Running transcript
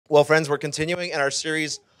Well, friends, we're continuing in our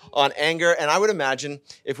series on anger, and I would imagine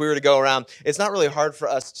if we were to go around, it's not really hard for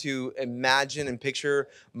us to imagine and picture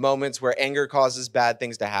moments where anger causes bad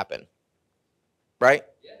things to happen, right?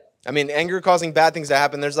 I mean, anger causing bad things to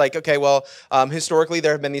happen. There's like, okay, well, historically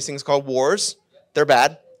there have been these things called wars. They're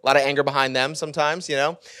bad. A lot of anger behind them sometimes, you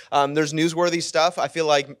know. There's newsworthy stuff. I feel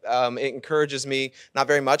like it encourages me not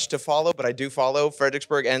very much to follow, but I do follow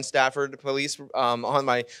Fredericksburg and Stafford police on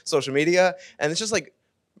my social media, and it's just like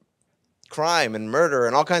crime and murder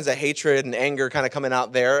and all kinds of hatred and anger kind of coming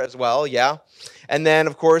out there as well, yeah. And then,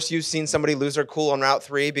 of course, you've seen somebody lose their cool on Route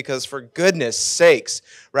 3 because, for goodness sakes,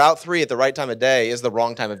 Route 3 at the right time of day is the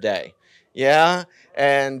wrong time of day, yeah.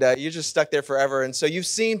 And you're just stuck there forever. And so you've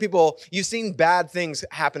seen bad things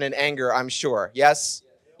happen in anger, I'm sure. Yes?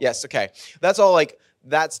 Yes, okay. That's all like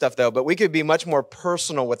that stuff, though. But we could be much more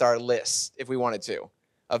personal with our lists if we wanted to,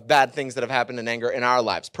 of bad things that have happened in anger in our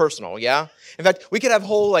lives, personal, yeah? In fact, we could have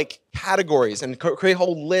whole like categories and create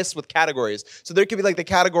whole lists with categories. So there could be like the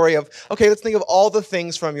category of, okay, let's think of all the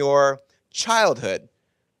things from your childhood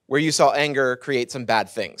where you saw anger create some bad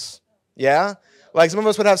things, yeah? Like some of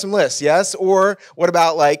us would have some lists, yes? Or what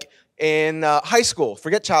about like in high school?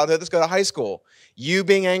 Forget childhood, let's go to high school. You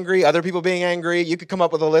being angry, other people being angry, you could come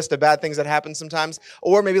up with a list of bad things that happen sometimes.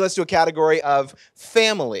 Or maybe let's do a category of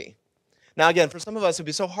family. Now, again, for some of us, it would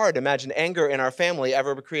be so hard to imagine anger in our family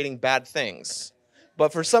ever creating bad things.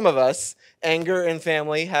 But for some of us, anger in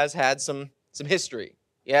family has had some history,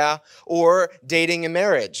 yeah? Or dating and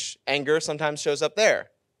marriage. Anger sometimes shows up there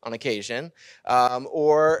on occasion.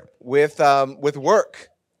 Or with work.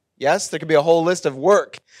 Yes, there could be a whole list of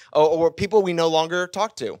work. Or people we no longer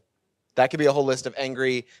talk to. That could be a whole list of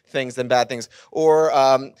angry things than bad things.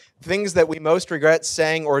 Or things that we most regret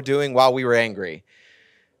saying or doing while we were angry.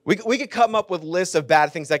 We could come up with lists of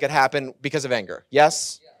bad things that could happen because of anger.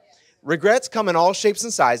 Yes? Regrets come in all shapes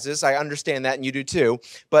and sizes. I understand that, and you do too.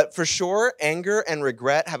 But for sure, anger and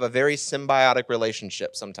regret have a very symbiotic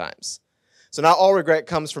relationship sometimes. So not all regret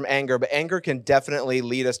comes from anger, but anger can definitely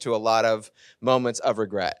lead us to a lot of moments of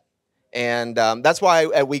regret. And that's why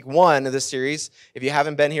at week 1 of this series, if you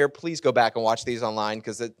haven't been here, please go back and watch these online,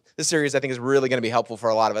 because this series, I think, is really going to be helpful for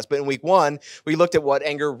a lot of us. But in week 1, we looked at what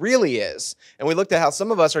anger really is. And we looked at how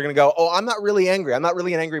some of us are going to go, oh, I'm not really angry. I'm not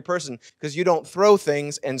really an angry person, because you don't throw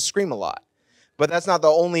things and scream a lot. But that's not the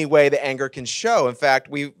only way that anger can show. In fact,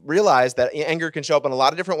 we realized that anger can show up in a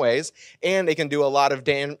lot of different ways, and it can do a lot of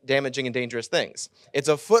damaging and dangerous things. It's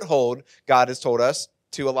a foothold, God has told us,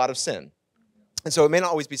 to a lot of sin. And so it may not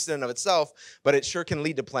always be sin in of itself, but it sure can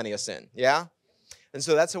lead to plenty of sin, yeah? And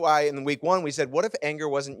so that's why in week 1 we said, what if anger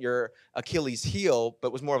wasn't your Achilles heel,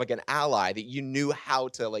 but was more of like an ally that you knew how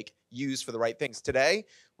to like use for the right things? Today,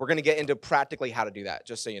 we're going to get into practically how to do that,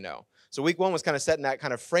 just so you know. So week 1 was kind of setting that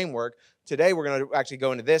kind of framework. Today, we're going to actually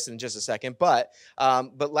go into this in just a second. But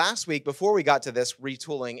last week, before we got to this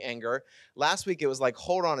retooling anger, last week it was like,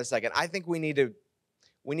 hold on a second. I think we need to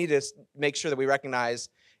make sure that we recognize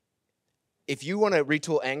if you want to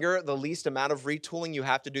retool anger, the least amount of retooling you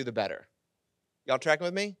have to do, the better. Y'all tracking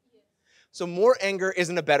with me? Yes. So more anger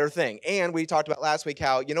isn't a better thing. And we talked about last week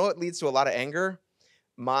how, you know what leads to a lot of anger?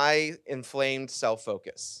 My inflamed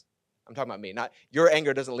self-focus. I'm talking about me. Not your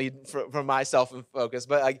anger doesn't lead from my self-focus,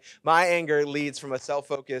 but like my anger leads from a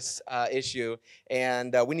self-focus issue,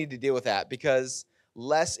 and we need to deal with that because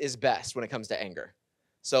less is best when it comes to anger.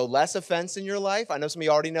 So less offense in your life. I know some of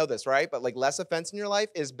you already know this, right? But like less offense in your life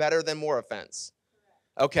is better than more offense.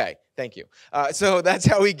 Okay, thank you. So that's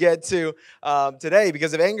how we get to today,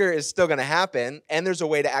 because if anger is still going to happen and there's a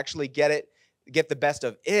way to actually get the best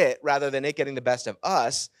of it rather than it getting the best of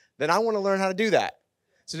us, then I want to learn how to do that.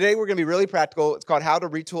 So today we're going to be really practical. It's called How to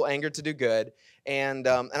Retool Anger to Do Good. And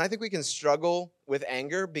I think we can struggle with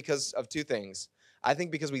anger because of 2 things. I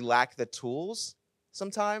think because we lack the tools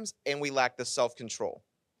sometimes and we lack the self-control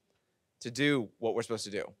to do what we're supposed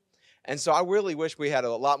to do. And so I really wish we had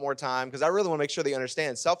a lot more time, because I really want to make sure that you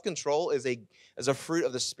understand self-control is a fruit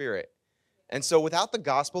of the Spirit. And so without the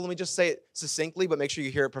gospel, let me just say it succinctly, but make sure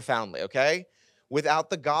you hear it profoundly, okay?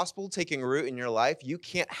 Without the gospel taking root in your life, you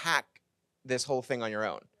can't hack this whole thing on your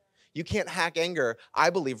own. You can't hack anger,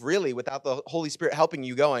 I believe, really, without the Holy Spirit helping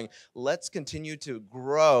you going, let's continue to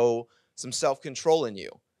grow some self-control in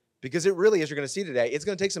you. Because it really, as you're going to see today, it's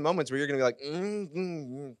going to take some moments where you're going to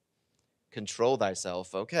be like, control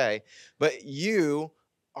thyself, okay? But you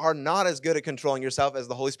are not as good at controlling yourself as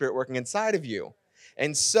the Holy Spirit working inside of you.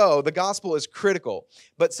 And so the gospel is critical.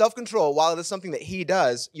 But self-control, while it is something that he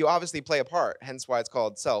does, you obviously play a part, hence why it's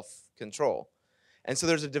called self-control. And so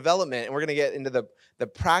there's a development, and we're going to get into the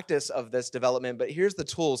practice of this development, but here's the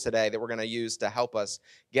tools today that we're going to use to help us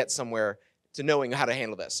get somewhere to knowing how to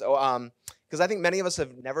handle this. So, because I think many of us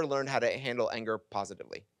have never learned how to handle anger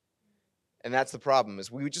positively, and that's the problem.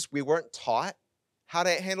 Is we weren't taught how to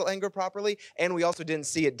handle anger properly, and we also didn't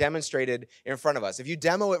see it demonstrated in front of us. If you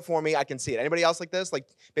demo it for me, I can see it. Anybody else like this? Like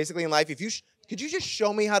basically in life, if you could you just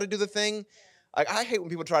show me how to do the thing? Like I hate when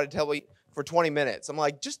people try to tell me for 20 minutes. I'm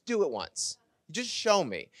like, just do it once. Just show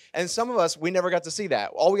me. And some of us, we never got to see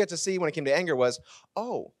that. All we got to see when it came to anger was,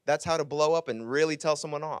 oh, that's how to blow up and really tell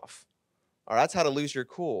someone off. Or that's how to lose your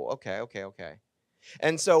cool. Okay.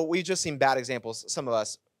 And so we've just seen bad examples, some of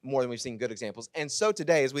us, more than we've seen good examples. And so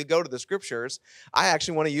today, as we go to the scriptures, I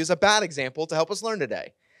actually want to use a bad example to help us learn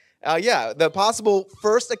today. The possible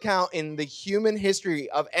first account in the human history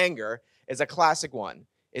of anger is a classic one.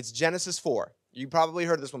 It's Genesis 4. You probably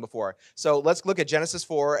heard this one before. So let's look at Genesis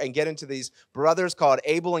 4 and get into these brothers called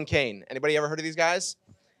Abel and Cain. Anybody ever heard of these guys?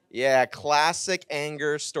 Yeah, classic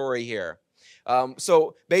anger story here.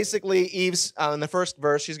 So basically, Eve's in the first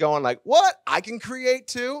verse, she's going like, what? I can create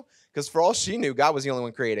too? Because for all she knew, God was the only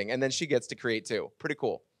one creating. And then she gets to create too. Pretty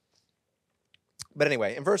cool. But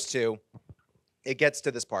anyway, in verse 2, it gets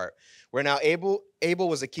to this part where now Abel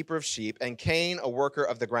was a keeper of sheep and Cain a worker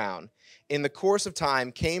of the ground. In the course of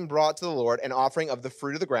time, Cain brought to the Lord an offering of the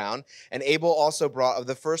fruit of the ground, and Abel also brought of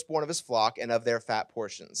the firstborn of his flock and of their fat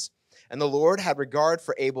portions. And the Lord had regard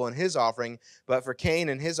for Abel and his offering, but for Cain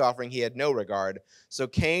and his offering he had no regard. So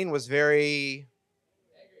Cain was very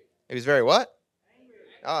what?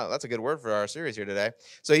 Oh, that's a good word for our series here today.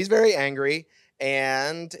 So he's very angry,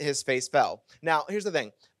 and his face fell. Now, here's the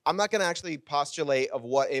thing. I'm not going to actually postulate of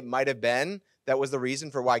what it might have been that was the reason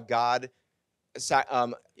for why God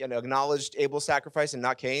acknowledged Abel's sacrifice and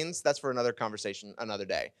not Cain's. That's for another conversation, another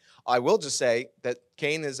day. I will just say that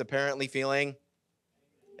Cain is apparently feeling,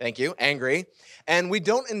 thank you, angry, and we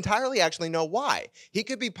don't entirely actually know why. He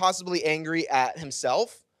could be possibly angry at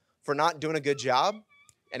himself for not doing a good job.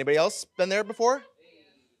 Anybody else been there before?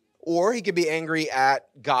 Or he could be angry at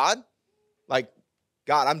God, like,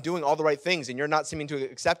 God, I'm doing all the right things, and you're not seeming to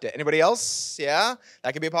accept it. Anybody else? Yeah,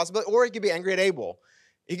 that could be a possibility. Or he could be angry at Abel.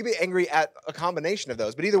 He could be angry at a combination of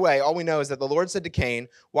those. But either way, all we know is that the Lord said to Cain,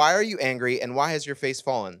 why are you angry, and why has your face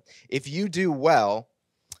fallen? If you do well,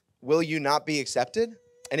 will you not be accepted?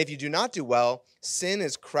 And if you do not do well, sin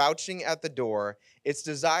is crouching at the door. Its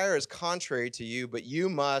desire is contrary to you, but you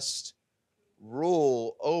must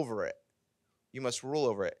rule over it. You must rule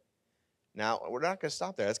over it. Now, we're not going to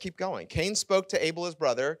stop there. Let's keep going. Cain spoke to Abel, his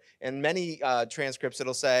brother. In many transcripts,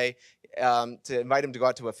 it'll say to invite him to go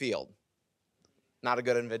out to a field. Not a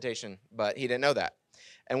good invitation, but he didn't know that.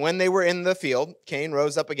 And when they were in the field, Cain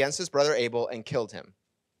rose up against his brother Abel and killed him.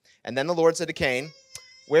 And then the Lord said to Cain,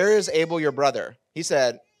 where is Abel your brother? He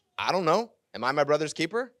said, I don't know. Am I my brother's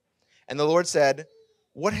keeper? And the Lord said,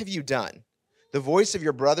 what have you done? The voice of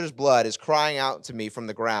your brother's blood is crying out to me from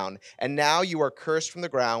the ground, and now you are cursed from the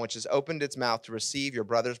ground, which has opened its mouth to receive your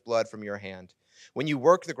brother's blood from your hand. When you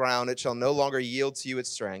work the ground, it shall no longer yield to you its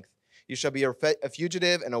strength. You shall be a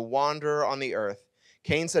fugitive and a wanderer on the earth.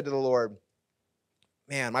 Cain said to the Lord,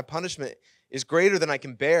 man, my punishment is greater than I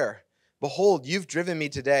can bear. Behold, you've driven me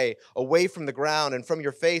today away from the ground, and from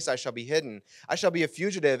your face I shall be hidden. I shall be a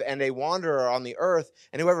fugitive and a wanderer on the earth,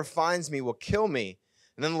 and whoever finds me will kill me.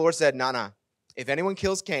 And then the Lord said, nah. If anyone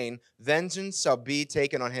kills Cain, vengeance shall be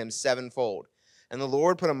taken on him sevenfold. And the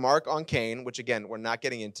Lord put a mark on Cain, which again, we're not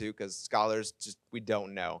getting into because scholars we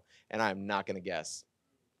don't know. And I'm not going to guess.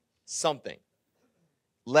 Something.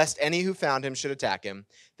 Lest any who found him should attack him.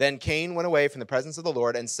 Then Cain went away from the presence of the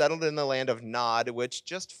Lord and settled in the land of Nod, which,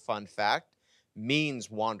 just fun fact, means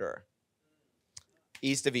wanderer.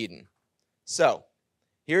 East of Eden. So,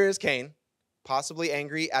 here is Cain, possibly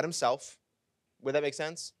angry at himself. Would that make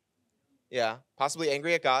sense? Yeah, possibly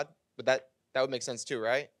angry at God, but that would make sense too,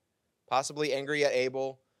 right? Possibly angry at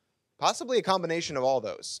Abel, possibly a combination of all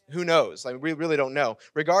those. Who knows? Like, we really don't know.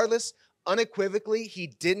 Regardless, unequivocally, he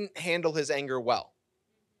didn't handle his anger well.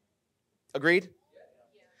 Agreed?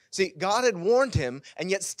 See, God had warned him, and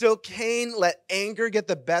yet still Cain let anger get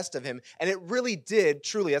the best of him. And it really did,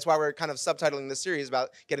 truly. That's why we're kind of subtitling this series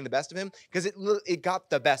about getting the best of him, because it got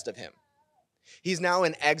the best of him. He's now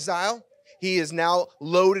in exile. He is now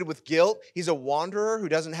loaded with guilt. He's a wanderer who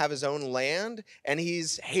doesn't have his own land, and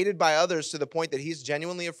he's hated by others to the point that he's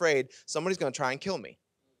genuinely afraid somebody's going to try and kill me.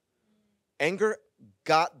 Anger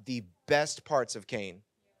got the best parts of Cain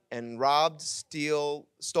and robbed, stole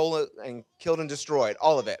it, and killed and destroyed,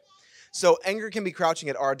 all of it. So anger can be crouching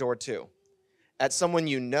at our door too, at someone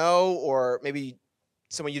you know or maybe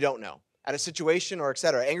someone you don't know, at a situation or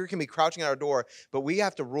etc. Anger can be crouching at our door, but we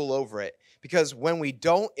have to rule over it. Because when we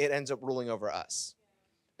don't, it ends up ruling over us.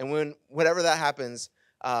 And whenever that happens,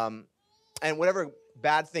 And whatever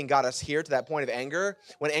bad thing got us here to that point of anger,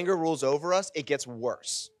 when anger rules over us, it gets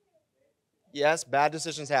worse. Yes, bad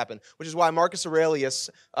decisions happen, which is why Marcus Aurelius,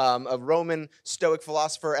 a Roman Stoic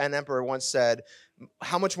philosopher and emperor, once said,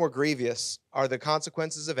 how much more grievous are the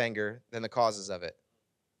consequences of anger than the causes of it?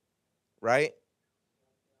 Right?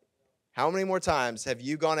 How many more times have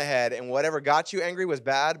you gone ahead and whatever got you angry was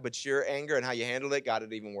bad, but your anger and how you handled it got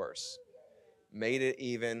it even worse? Made it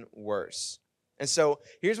even worse. And so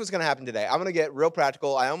here's what's going to happen today. I'm going to get real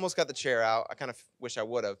practical. I almost got the chair out. I kind of wish I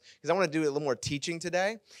would have, because I want to do a little more teaching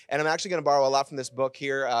today. And I'm actually going to borrow a lot from this book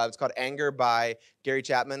here. It's called Anger by Gary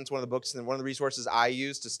Chapman. It's one of the books and one of the resources I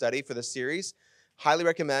use to study for this series. Highly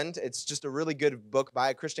recommend. It's just a really good book by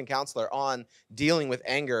a Christian counselor on dealing with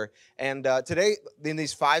anger. And today, in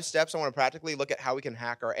these 5 steps, I want to practically look at how we can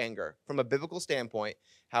hack our anger. From a biblical standpoint,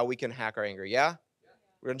 how we can hack our anger. Yeah?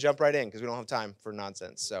 We're going to jump right in because we don't have time for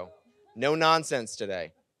nonsense. So no nonsense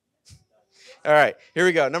today. All right, here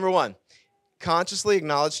we go. Number 1, consciously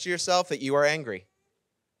acknowledge to yourself that you are angry.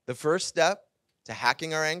 The first step to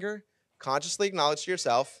hacking our anger, consciously acknowledge to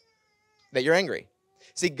yourself that you're angry.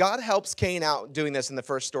 See, God helps Cain out doing this in the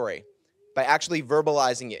first story by actually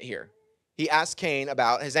verbalizing it here. He asked Cain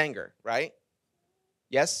about his anger, right?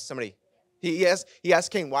 Yes, somebody? He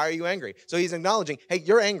asked Cain, why are you angry? So he's acknowledging, hey,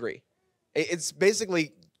 you're angry. It's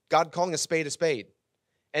basically God calling a spade a spade.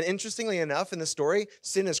 And interestingly enough, in the story,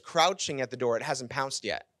 sin is crouching at the door. It hasn't pounced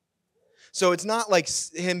yet. So it's not like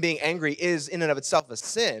him being angry is in and of itself a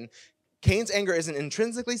sin. Cain's anger isn't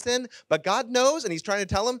intrinsically sin, but God knows, and he's trying to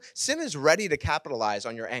tell him, sin is ready to capitalize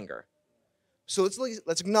on your anger. So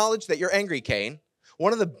let's acknowledge that you're angry, Cain.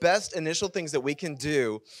 One of the best initial things that we can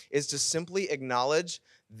do is to simply acknowledge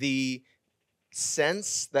the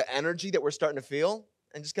sense, the energy that we're starting to feel,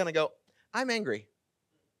 and just kind of go, I'm angry.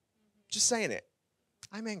 Just saying it.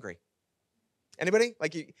 I'm angry. Anybody?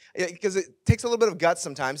 Because it takes a little bit of guts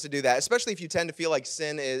sometimes to do that, especially if you tend to feel like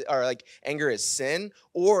sin is, or like anger is sin,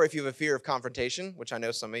 or if you have a fear of confrontation, which I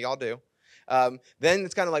know some of y'all do. Then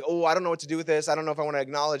it's kind of like, oh, I don't know what to do with this. I don't know if I want to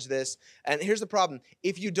acknowledge this. And here's the problem.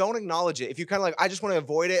 If you don't acknowledge it, if you kind of like, I just want to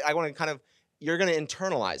avoid it, you're going to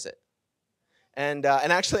internalize it. And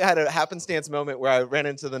actually, I had a happenstance moment where I ran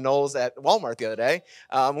into the Knowles at Walmart the other day.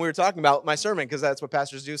 We were talking about my sermon, because that's what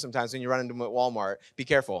pastors do sometimes when you run into them at Walmart. Be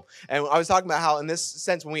careful. And I was talking about how, in this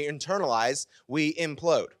sense, when we internalize, we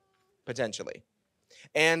implode, potentially.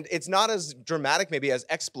 And it's not as dramatic, maybe, as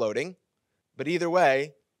exploding, but either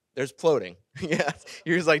way, there's ploding. Yeah,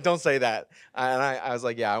 you're just like, don't say that. And I was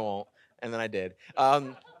like, yeah, I won't. And then I did.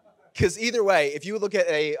 Because either way, if you look at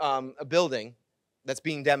a building that's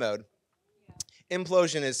being demoed,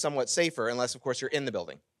 implosion is somewhat safer, unless, of course, you're in the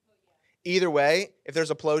building. Either way, if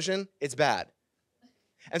there's a implosion, it's bad.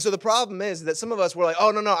 And so the problem is that some of us were like,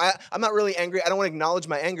 oh, no, I'm not really angry. I don't want to acknowledge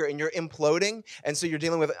my anger. And you're imploding. And so you're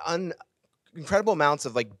dealing with incredible amounts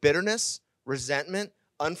of like bitterness, resentment,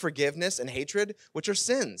 unforgiveness, and hatred, which are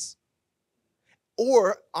sins.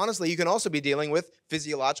 Or, honestly, you can also be dealing with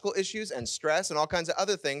physiological issues and stress and all kinds of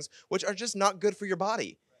other things, which are just not good for your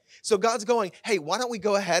body. So God's going, hey, why don't we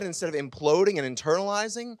go ahead, instead of imploding and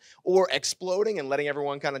internalizing or exploding and letting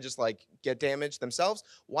everyone kind of just like get damaged themselves,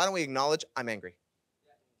 why don't we acknowledge, I'm angry.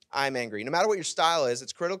 I'm angry. No matter what your style is,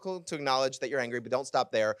 it's critical to acknowledge that you're angry, but don't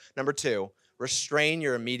stop there. Number 2, restrain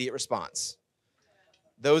your immediate response.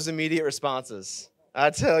 Those immediate responses, I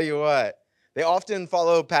tell you what, they often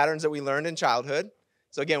follow patterns that we learned in childhood.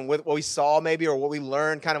 So again, what we saw maybe, or what we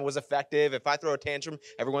learned kind of was effective. If I throw a tantrum,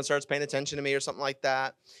 everyone starts paying attention to me or something like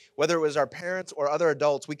that. Whether it was our parents or other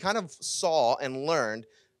adults, we kind of saw and learned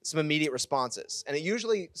some immediate responses. And it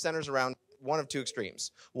usually centers around one of 2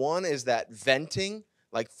 extremes. One is that venting,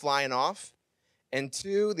 like flying off. And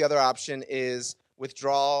 2, the other option is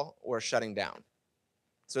withdrawal or shutting down.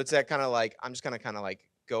 So it's that kind of like, I'm just going to kind of like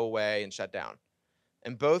go away and shut down.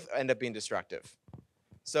 And both end up being destructive.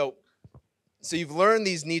 So you've learned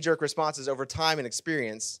these knee-jerk responses over time and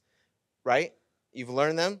experience, right? You've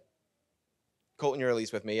learned them. Colton, you're at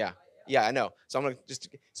least with me, yeah. Yeah, I know. So I'm going to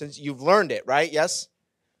just, since you've learned it, right? Yes?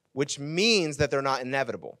 Which means that they're not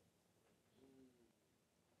inevitable.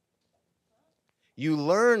 You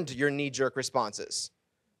learned your knee-jerk responses.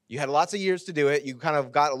 You had lots of years to do it. You kind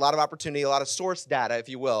of got a lot of opportunity, a lot of source data, if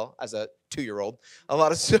you will, as a 2-year-old. A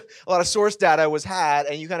lot of source data was had,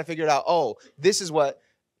 and you kind of figured out, oh, this is what.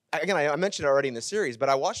 Again, I mentioned it already in the series, but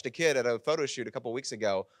I watched a kid at a photo shoot a couple weeks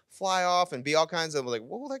ago fly off and be all kinds of like,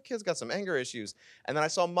 whoa, that kid's got some anger issues. And then I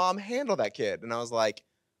saw mom handle that kid, and I was like,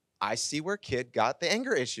 I see where kid got the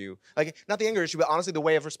anger issue. Like, not the anger issue, but honestly the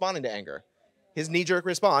way of responding to anger. His knee-jerk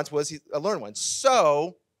response was a learned one.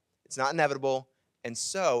 So it's not inevitable, and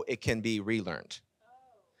so it can be relearned.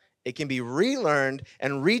 It can be relearned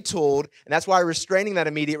and retooled. And that's why restraining that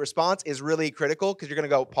immediate response is really critical, because you're going to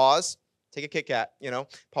go pause, take a Kit Kat,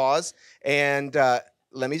 pause, and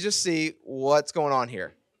let me just see what's going on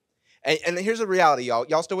here. And here's the reality, y'all.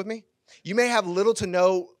 Y'all still with me? You may have little to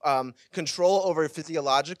no control over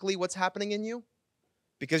physiologically what's happening in you,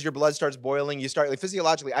 because your blood starts boiling. You start, like,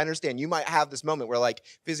 physiologically, I understand you might have this moment where, like,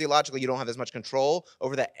 physiologically you don't have as much control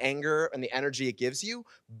over that anger and the energy it gives you.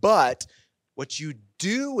 But what you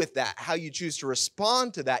do with that, how you choose to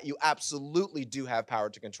respond to that, you absolutely do have power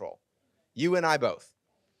to control. You and I both.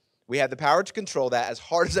 We have the power to control that, as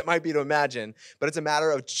hard as it might be to imagine, but it's a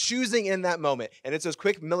matter of choosing in that moment. And it's those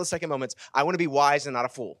quick millisecond moments. I want to be wise and not a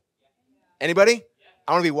fool. Anybody?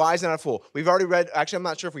 I want to be wise and not a fool. We've already read, actually, I'm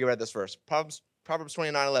not sure if we read this verse. Proverbs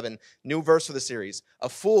 29:11, new verse for the series. A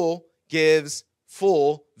fool gives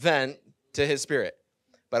full vent to his spirit,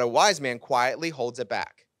 but a wise man quietly holds it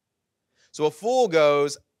back. So a fool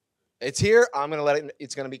goes, it's here, I'm going to let it,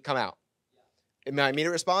 it's going to come out. In my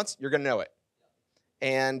immediate response, you're going to know it.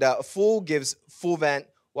 And a fool gives full vent.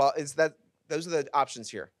 Well, those are the options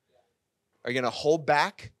here. Are you going to hold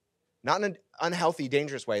back? Not in an unhealthy,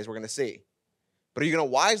 dangerous way, as we're going to see. But are you going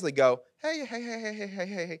to wisely go,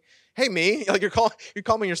 hey, me? Like you're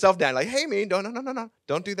calming yourself down. Like, hey, me, no.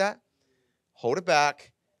 Don't do that. Hold it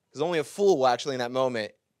back. Because only a fool will actually in that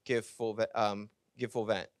moment give full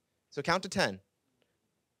vent. So count to 10.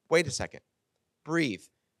 Wait a second. Breathe.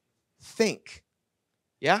 Think.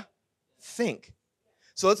 Yeah? Think.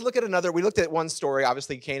 So let's look at another. We looked at one story,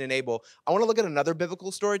 obviously Cain and Abel. I want to look at another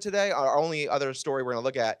biblical story today, our only other story we're going to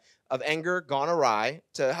look at, of anger gone awry,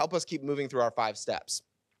 to help us keep moving through our 5 steps.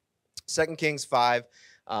 2 Kings 5,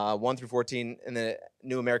 1 through 14 in the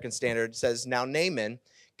New American Standard says, now Naaman,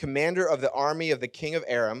 commander of the army of the king of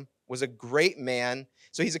Aram, was a great man.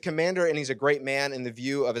 So he's a commander and he's a great man in the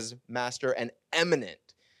view of his master, and eminent,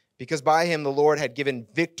 because by him the Lord had given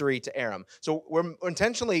victory to Aram. So we're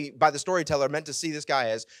intentionally, by the storyteller, meant to see this guy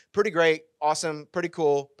as pretty great, awesome, pretty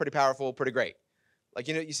cool, pretty powerful, pretty great. Like,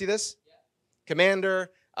 you see this? Yeah.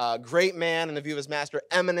 Commander, great man in the view of his master,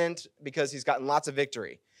 eminent because he's gotten lots of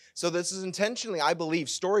victory. So this is intentionally, I believe,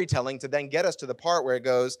 storytelling to then get us to the part where it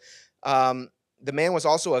goes, the man was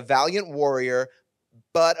also a valiant warrior,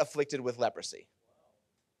 but afflicted with leprosy.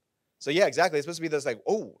 So yeah, exactly. It's supposed to be this like,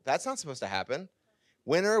 oh, that's not supposed to happen.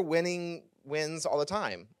 Winner wins all the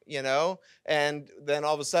time, and then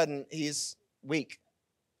all of a sudden he's weak.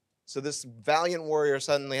 So this valiant warrior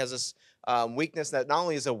suddenly has this weakness that not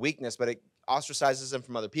only is a weakness, but it ostracizes him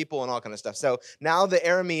from other people and all kind of stuff. So now the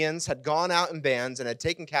Arameans had gone out in bands and had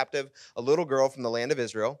taken captive a little girl from the land of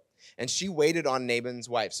Israel, and she waited on Naaman's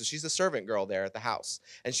wife. So she's the servant girl there at the house.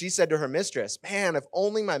 And she said to her mistress, man, if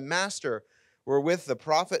only my master were with the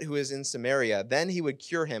prophet who is in Samaria, then he would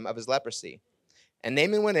cure him of his leprosy. And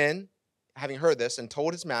Naaman went in, having heard this, and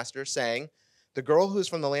told his master, saying, the girl who is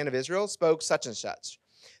from the land of Israel spoke such and such.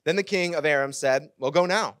 Then the king of Aram said, well, go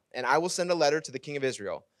now, and I will send a letter to the king of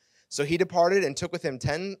Israel. So he departed and took with him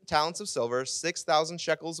 10 talents of silver, 6,000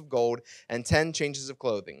 shekels of gold, and 10 changes of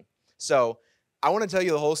clothing. So I want to tell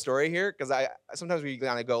you the whole story here, because sometimes we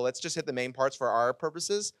kind of go, let's just hit the main parts for our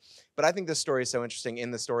purposes. But I think this story is so interesting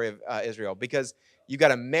in the story of Israel, because you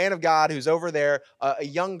got a man of God who's over there, a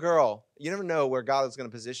young girl. You never know where God is going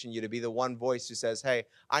to position you to be the one voice who says, hey,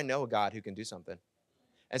 I know a God who can do something.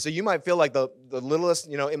 And so you might feel like the littlest,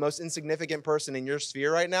 most insignificant person in your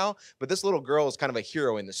sphere right now, but this little girl is kind of a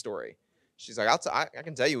hero in the story. She's like, I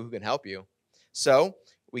can tell you who can help you. So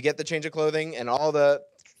we get the change of clothing and all the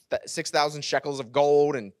 6,000 shekels of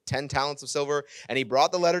gold and 10 talents of silver. And he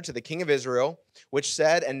brought the letter to the king of Israel, which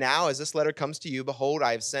said, and now as this letter comes to you, behold,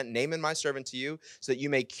 I have sent Naaman my servant to you, so that you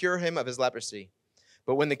may cure him of his leprosy.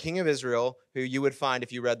 But when the king of Israel, who you would find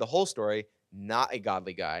if you read the whole story, not a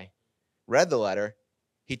godly guy, read the letter,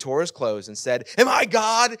 he tore his clothes and said, am I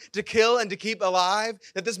God to kill and to keep alive,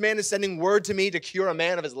 that this man is sending word to me to cure a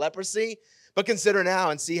man of his leprosy? But consider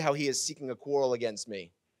now and see how he is seeking a quarrel against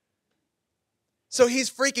me. So he's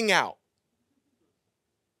freaking out.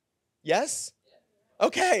 Yes?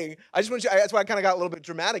 Okay. I just want you, that's why I kind of got a little bit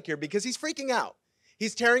dramatic here, because he's freaking out.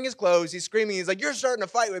 He's tearing his clothes. He's screaming. He's like, you're starting a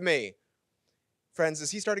fight with me. Friends,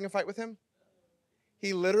 is he starting a fight with him?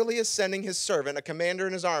 He literally is sending his servant, a commander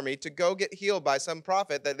in his army, to go get healed by some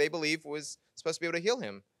prophet that they believe was supposed to be able to heal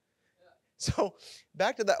him. So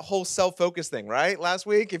back to that whole self-focus thing, right? Last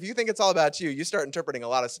week, if you think it's all about you, you start interpreting a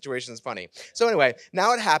lot of situations funny. So anyway,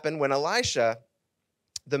 now it happened when Elisha,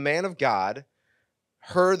 the man of God,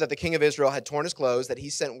 heard that the king of Israel had torn his clothes, that he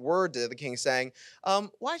sent word to the king saying,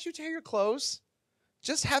 why'd you tear your clothes?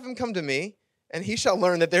 Just have him come to me, and he shall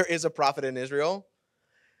learn that there is a prophet in Israel.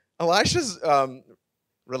 Elisha's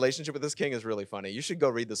relationship with this king is really funny. You should go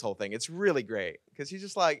read this whole thing. It's really great because he's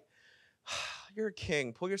just like, you're a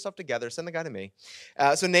king. Pull yourself together. Send the guy to me.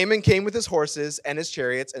 So Naaman came with his horses and his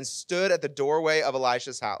chariots and stood at the doorway of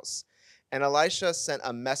Elisha's house. And Elisha sent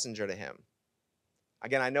a messenger to him.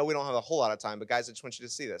 Again, I know we don't have a whole lot of time, but guys, I just want you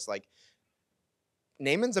to see this. Like,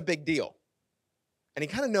 Naaman's a big deal, and he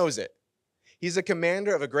kind of knows it. He's a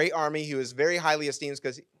commander of a great army who is very highly esteemed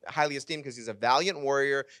because he's a valiant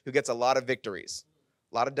warrior who gets a lot of victories,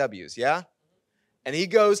 a lot of W's, yeah? And he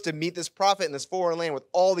goes to meet this prophet in this foreign land with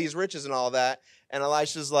all these riches and all that, and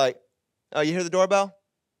Elisha's like, oh, you hear the doorbell?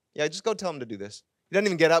 Yeah, just go tell him to do this. He doesn't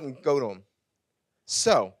even get up and go to him.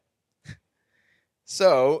 So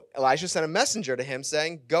Elisha sent a messenger to him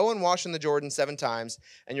saying, go and wash in the Jordan 7 times,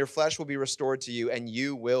 and your flesh will be restored to you, and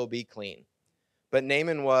you will be clean. But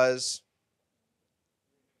Naaman was,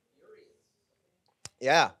 so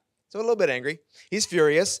a little bit angry. He's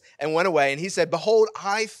furious and went away, and he said, behold,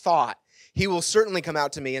 I thought he will certainly come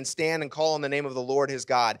out to me and stand and call on the name of the Lord his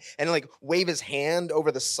God, and like wave his hand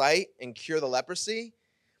over the site and cure the leprosy.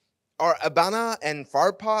 Are Abana and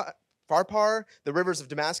Pharpar, the rivers of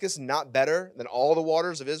Damascus, not better than all the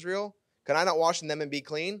waters of Israel? Can I not wash in them and be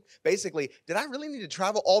clean? Basically, did I really need to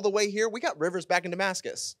travel all the way here? We got rivers back in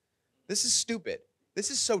Damascus. This is stupid. This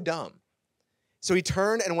is so dumb. So he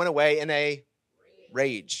turned and went away in a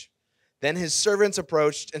rage. Then his servants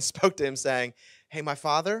approached and spoke to him, saying, hey, my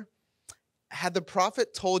father, had the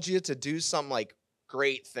prophet told you to do some like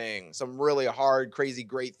great thing, some really hard, crazy,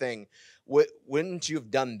 great thing, wouldn't you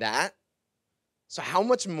have done that? So how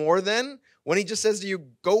much more then when he just says to you,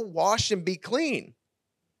 go wash and be clean?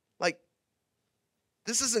 Like,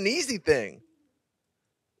 this is an easy thing.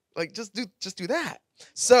 Like, just do that.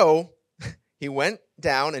 So he went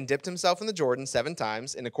down and dipped himself in the Jordan 7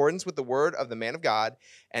 times in accordance with the word of the man of God,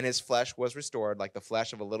 and his flesh was restored like the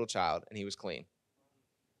flesh of a little child, and he was clean.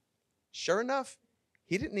 Sure enough,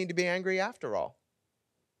 he didn't need to be angry after all.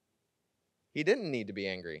 He didn't need to be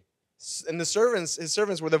angry. And his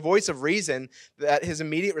servants were the voice of reason, that his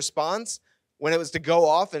immediate response when it was to go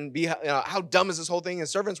off and be, how dumb is this whole thing? His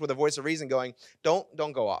servants were the voice of reason going, don't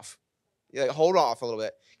go off. Hold off a little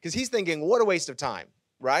bit. Because he's thinking, what a waste of time,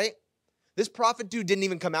 right? This prophet dude didn't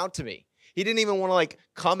even come out to me. He didn't even want to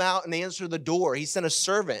come out and answer the door. He sent a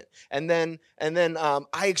servant. And then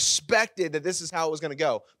I expected that this is how it was going to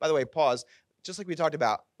go. By the way, pause. Just like we talked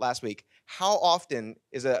about last week, how often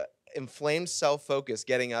is a inflamed self-focus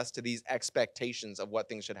getting us to these expectations of what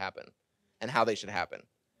things should happen and how they should happen?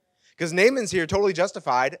 Because Naaman's here totally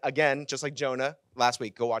justified, again, just like Jonah last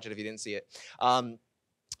week. Go watch it if you didn't see it. And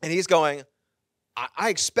he's going, I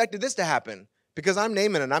expected this to happen because I'm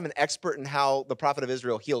Naaman and I'm an expert in how the prophet of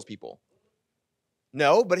Israel heals people.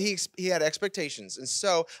 No, but he had expectations. And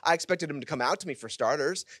so I expected him to come out to me for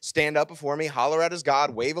starters, stand up before me, holler at his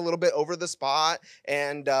God, wave a little bit over the spot,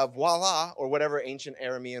 and voila, or whatever ancient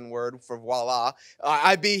Aramean word for voila,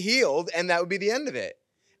 I'd be healed, and that would be the end of it.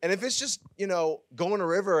 And if it's just, go in a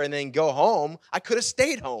river and then go home, I could have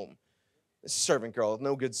stayed home. Servant girl,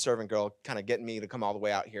 no good servant girl, kind of getting me to come all the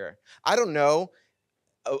way out here. I don't know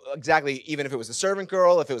exactly even if it was the servant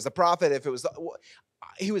girl, if it was the prophet, if it was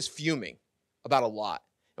he was fuming about a lot.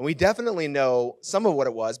 And we definitely know some of what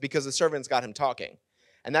it was because the servants got him talking.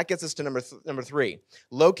 And that gets us to number 3.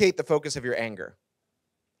 Locate the focus of your anger.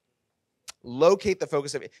 Locate the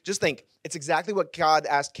focus of it. Just think, it's exactly what God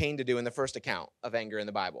asked Cain to do in the first account of anger in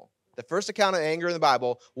the Bible. The first account of anger in the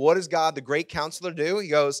Bible, what does God, the great counselor, do? He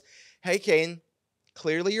goes, hey, Cain,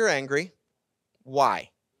 clearly you're angry.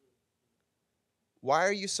 Why? Why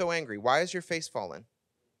are you so angry? Why is your face fallen?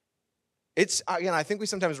 It's, again, I think we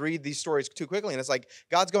sometimes read these stories too quickly, and it's like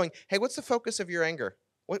God's going, hey, what's the focus of your anger?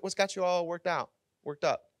 What's got you all worked up?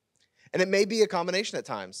 And it may be a combination at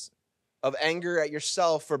times of anger at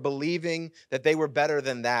yourself for believing that they were better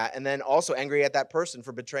than that, and then also angry at that person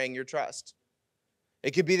for betraying your trust.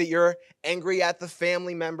 It could be that you're angry at the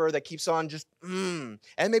family member that keeps on just, and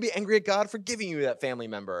maybe angry at God for giving you that family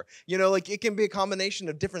member. It can be a combination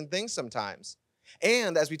of different things sometimes.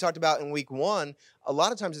 And as we talked about in week 1, a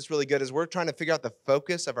lot of times it's really good as we're trying to figure out the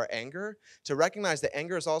focus of our anger to recognize that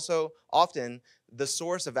anger is also often the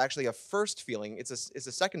source of actually a first feeling. It's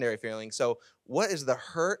a secondary feeling. So what is the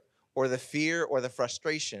hurt or the fear or the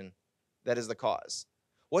frustration that is the cause?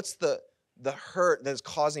 What's the hurt that is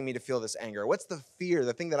causing me to feel this anger? What's the fear,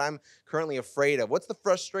 the thing that I'm currently afraid of? What's the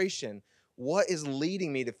frustration? What is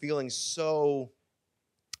leading me to feeling so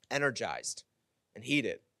energized and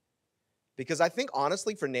heated? Because I think,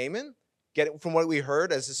 honestly, for Naaman, from what we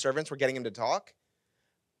heard as his servants were getting him to talk,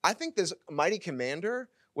 I think this mighty commander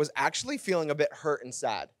was actually feeling a bit hurt and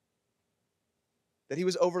sad. That he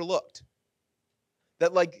was overlooked.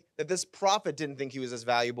 that this prophet didn't think he was as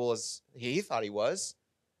valuable as he thought he was.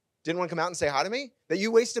 Didn't want to come out and say hi to me? That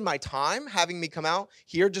you wasted my time having me come out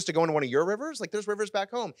here just to go into one of your rivers? Like, there's rivers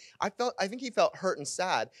back home. I think he felt hurt and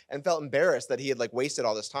sad and felt embarrassed that he had like wasted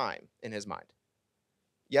all this time in his mind.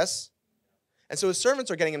 Yes? And so his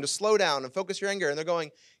servants are getting him to slow down and focus your anger. And they're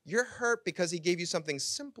going, you're hurt because he gave you something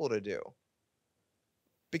simple to do.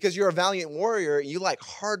 Because you're a valiant warrior, you like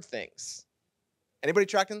hard things. Anybody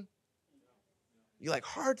tracking? You like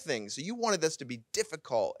hard things. So you wanted this to be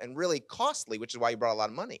difficult and really costly, which is why you brought a lot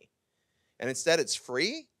of money. And instead it's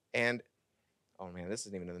free and, oh man, this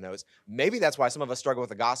isn't even in the notes. Maybe that's why some of us struggle with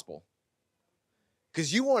the gospel.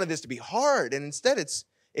 Because you wanted this to be hard, and instead it's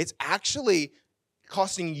actually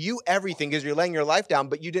costing you everything because you're laying your life down,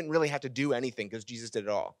 but you didn't really have to do anything because Jesus did it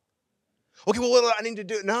all. Okay, well, what do I need to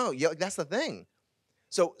do? No, that's the thing.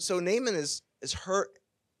 So Naaman is hurt,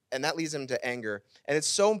 and that leads him to anger. And it's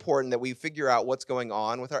so important that we figure out what's going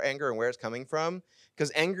on with our anger and where it's coming from,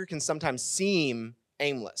 because anger can sometimes seem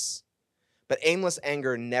aimless, but aimless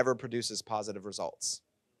anger never produces positive results.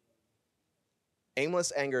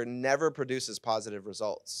 Aimless anger never produces positive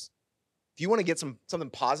results. If you want to get something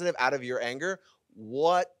positive out of your anger,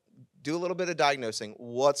 do a little bit of diagnosing.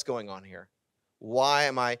 What's going on here? Why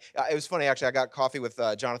am I? It was funny, actually. I got coffee with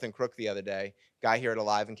Jonathan Crook the other day, guy here at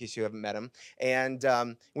Alive, in case you haven't met him. And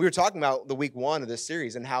we were talking about the week 1 of this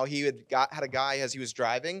series and how he had a guy, as he was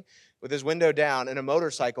driving with his window down, and a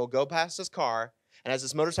motorcycle go past his car. And as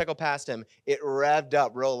this motorcycle passed him, it revved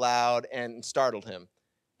up real loud and startled him.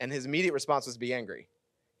 And his immediate response was to be angry.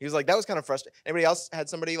 He was like, that was kind of frustrating. Anybody else had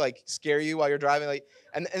somebody like scare you while you're driving? Like,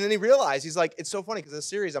 and then he realized, he's like, it's so funny because this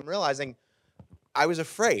series, I'm realizing I was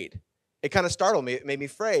afraid. It kind of startled me. It made me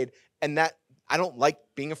afraid. And that I don't like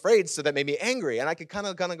being afraid, so that made me angry. And I could kind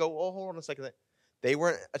of go, oh, hold on a second. They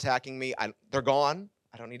weren't attacking me. They're gone.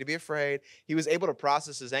 I don't need to be afraid. He was able to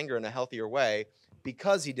process his anger in a healthier way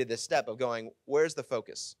because he did this step of going, where's the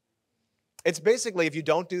focus? It's basically, if you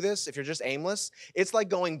don't do this, if you're just aimless, it's like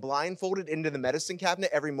going blindfolded into the medicine cabinet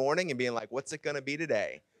every morning and being like, what's it going to be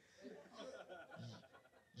today?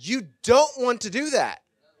 You don't want to do that.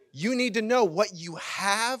 You need to know what you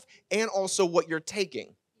have and also what you're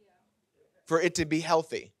taking for it to be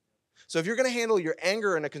healthy. So if you're going to handle your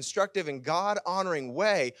anger in a constructive and God-honoring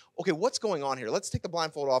way, okay, what's going on here? Let's take the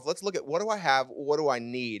blindfold off. Let's look at, what do I have? What do I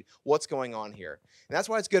need? What's going on here? And that's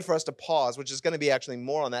why it's good for us to pause, which is going to be actually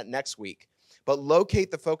more on that next week. But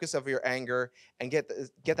locate the focus of your anger and get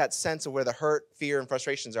that sense of where the hurt, fear, and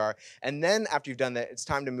frustrations are. And then after you've done that, it's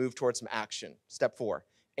time to move towards some action. Step 4,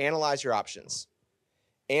 analyze your options.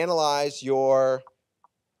 Analyze your,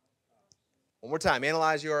 one more time,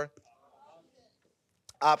 analyze your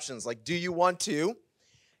options. Like, do you want to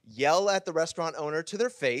yell at the restaurant owner to their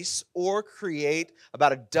face or create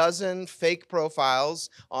about a dozen fake profiles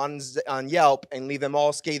on Yelp and leave them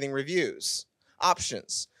all scathing reviews?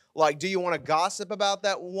 Options. Like, do you want to gossip about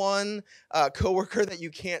that one coworker that you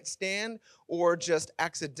can't stand, or just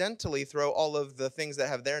accidentally throw all of the things that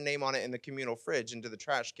have their name on it in the communal fridge into the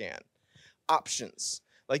trash can? Options.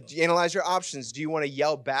 Like, analyze your options. Do you want to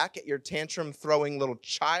yell back at your tantrum-throwing little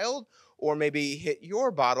child, or maybe hit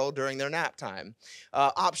your bottle during their nap time?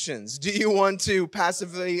 Options. Do you want to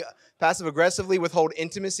passive-aggressively withhold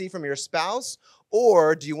intimacy from your spouse,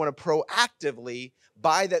 or do you want to proactively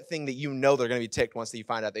buy that thing that you know they're going to be ticked once you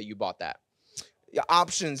find out that you bought that?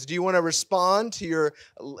 Options. Do you want to respond to your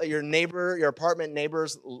neighbor, your apartment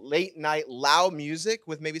neighbor's late night loud music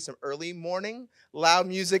with maybe some early morning loud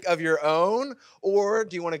music of your own? Or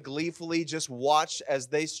do you want to gleefully just watch as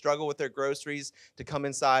they struggle with their groceries to come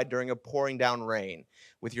inside during a pouring down rain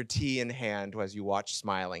with your tea in hand as you watch,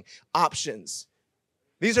 smiling? Options.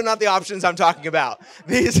 These are not the options I'm talking about.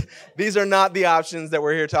 These are not the options that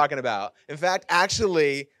we're here talking about. In fact,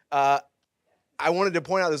 actually, I wanted to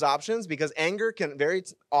point out those options because anger can very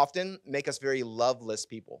often make us very loveless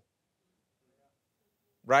people.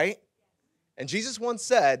 Right? And Jesus once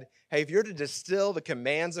said, hey, if you're to distill the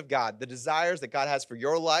commands of God, the desires that God has for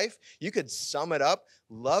your life, you could sum it up: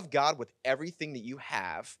 love God with everything that you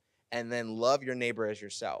have, and then love your neighbor as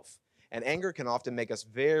yourself. And anger can often make us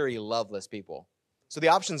very loveless people. So the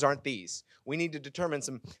options aren't these. We need to determine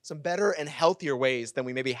some better and healthier ways than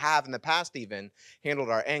we maybe have in the past even handled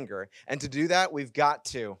our anger. And to do that, we've got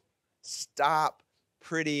to stop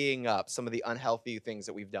prettying up some of the unhealthy things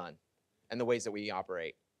that we've done and the ways that we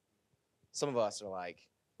operate. Some of us are like,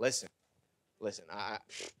 listen,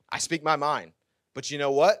 I speak my mind. But you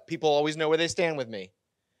know what? People always know where they stand with me.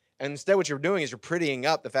 And instead what you're doing is you're prettying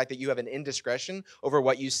up the fact that you have an indiscretion over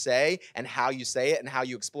what you say and how you say it and how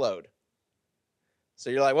you explode. So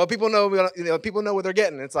you're like, well, people know, people know what they're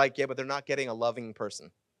getting. It's like, yeah, but they're not getting a loving person.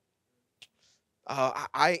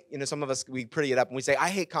 Some of us, we pretty it up and we say, I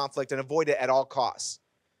hate conflict and avoid it at all costs.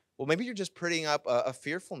 Well, maybe you're just prettying up a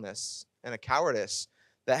fearfulness and a cowardice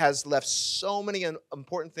that has left so many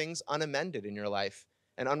important things unamended in your life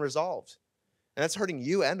and unresolved. And that's hurting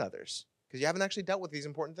you and others because you haven't actually dealt with these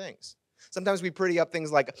important things. Sometimes we pretty up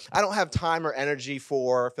things like, I don't have time or energy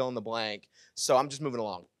for fill in the blank, so I'm just moving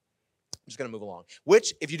along. I'm just going to move along.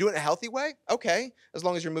 Which, if you do it in a healthy way, okay, as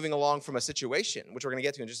long as you're moving along from a situation, which we're going to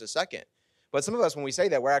get to in just a second. But some of us, when we say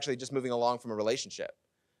that, we're actually just moving along from a relationship.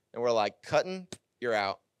 And we're like, cutting, you're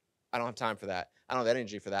out. I don't have time for that. I don't have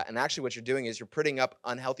energy for that. And actually what you're doing is you're prettying up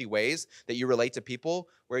unhealthy ways that you relate to people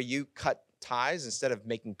where you cut ties instead of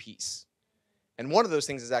making peace. And one of those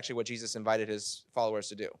things is actually what Jesus invited his followers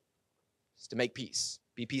to do, is to make peace,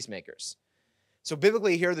 be peacemakers. So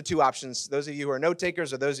biblically, here are the two options. Those of you who are note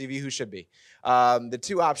takers or those of you who should be. The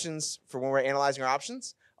two options for when we're analyzing our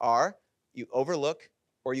options are you overlook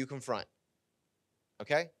or you confront.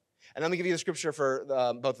 Okay? And let me give you the scripture for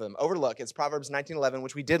both of them. Overlook, it's Proverbs 19:11,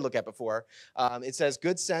 which we did look at before. It says,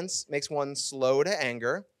 good sense makes one slow to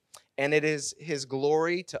anger, and it is his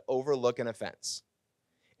glory to overlook an offense.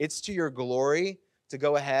 It's to your glory to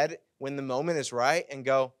go ahead when the moment is right and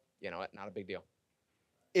go, you know what, not a big deal.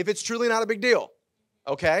 If it's truly not a big deal,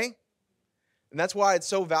 okay? And that's why it's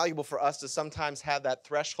so valuable for us to sometimes have that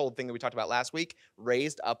threshold thing that we talked about last week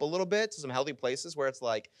raised up a little bit to some healthy places where it's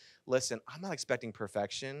like, listen, I'm not expecting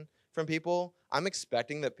perfection from people. I'm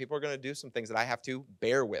expecting that people are going to do some things that I have to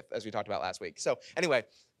bear with, as we talked about last week. So anyway,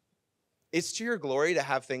 it's to your glory to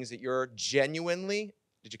have things that you're genuinely,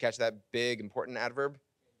 did you catch that big, important adverb?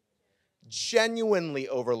 Genuinely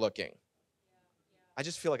overlooking. I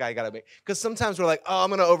just feel like I got to be, because sometimes we're like, oh, I'm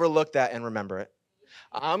going to overlook that and remember it.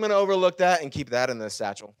 I'm going to overlook that and keep that in the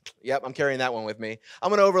satchel. Yep, I'm carrying that one with me. I'm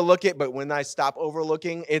going to overlook it, but when I stop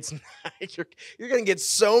overlooking, it's not, you're going to get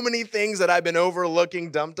so many things that I've been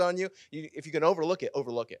overlooking dumped on you. If you can overlook it,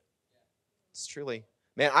 overlook it. It's truly,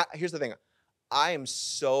 man, here's the thing. I am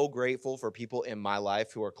so grateful for people in my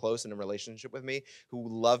life who are close in a relationship with me, who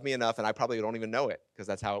love me enough, and I probably don't even know it because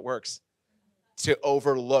that's how it works, to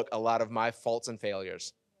overlook a lot of my faults and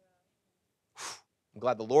failures. I'm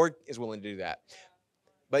glad the Lord is willing to do that.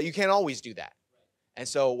 But you can't always do that. And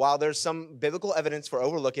so while there's some biblical evidence for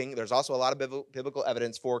overlooking, there's also a lot of biblical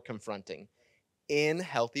evidence for confronting in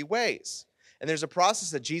healthy ways. And there's a process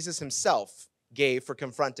that Jesus himself gave for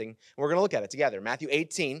confronting. And we're going to look at it together. Matthew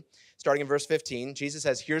 18, starting in verse 15, Jesus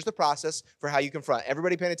says, here's the process for how you confront.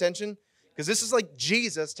 Everybody paying attention? Because this is like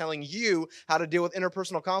Jesus telling you how to deal with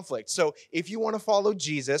interpersonal conflict. So if you want to follow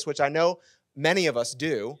Jesus, which I know many of us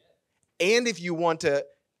do, and if you want to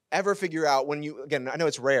ever figure out when you, again, I know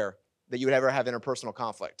it's rare that you would ever have interpersonal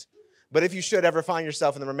conflict, but if you should ever find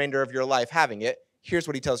yourself in the remainder of your life having it, here's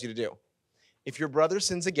what he tells you to do. If your brother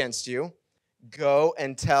sins against you, go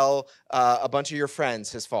and tell a bunch of your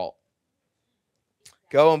friends his fault.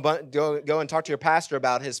 Go and talk to your pastor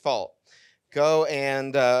about his fault. Go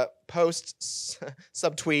and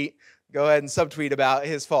subtweet, go ahead and subtweet about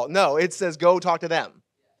his fault. No, it says go talk to them.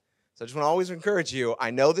 So I just want to always encourage you.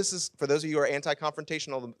 I know this is, for those of you who are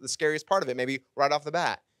anti-confrontational, the scariest part of it, maybe right off the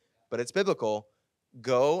bat, but it's biblical.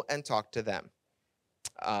 Go and talk to them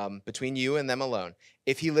between you and them alone.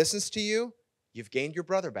 If he listens to you, you've gained your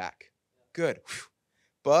brother back. Good.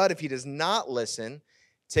 But if he does not listen,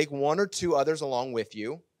 take one or two others along with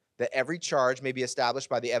you, that every charge may be established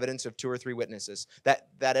by the evidence of 2 or 3 witnesses. That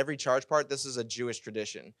every charge part, this is a Jewish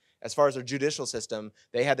tradition. As far as their judicial system,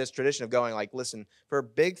 they had this tradition of going like, listen, for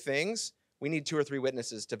big things, we need 2 or 3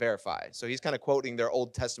 witnesses to verify. So he's kind of quoting their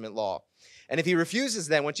Old Testament law. And if he refuses,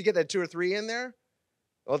 then once you get that 2 or 3 in there,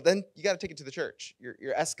 well, then you got to take it to the church.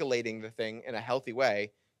 You're escalating the thing in a healthy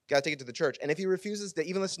way. You got to take it to the church. And if he refuses to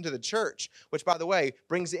even listen to the church, which, by the way,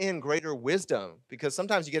 brings in greater wisdom, because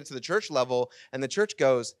sometimes you get it to the church level and the church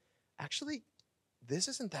goes, actually, this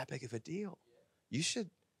isn't that big of a deal. You should,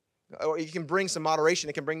 or you can bring some moderation.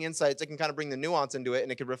 It can bring insights. It can kind of bring the nuance into it,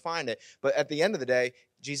 and it can refine it. But at the end of the day,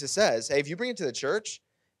 Jesus says, hey, if you bring it to the church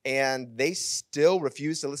and they still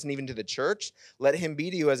refuse to listen even to the church, let him be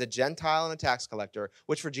to you as a Gentile and a tax collector,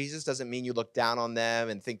 which for Jesus doesn't mean you look down on them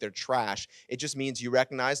and think they're trash. It just means you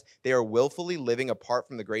recognize they are willfully living apart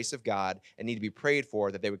from the grace of God and need to be prayed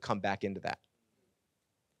for that they would come back into that.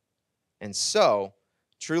 And so,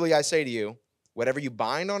 truly I say to you, whatever you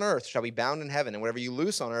bind on earth shall be bound in heaven, and whatever you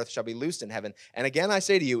loose on earth shall be loosed in heaven. And again I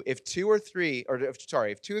say to you, if two of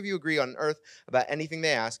you agree on earth about anything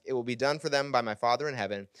they ask, it will be done for them by my Father in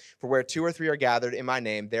heaven. For where 2 or 3 are gathered in my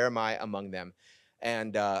name, there am I among them.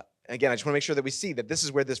 And again, I just want to make sure that we see that this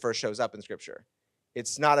is where this verse shows up in Scripture.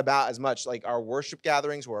 It's not about as much like our worship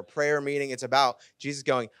gatherings or a prayer meeting. It's about Jesus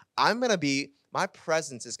going, my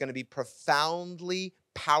presence is going to be profoundly,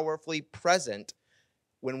 powerfully present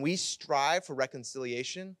when we strive for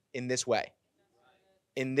reconciliation in this way.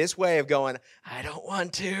 In this way of going, I don't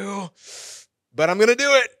want to, but I'm going to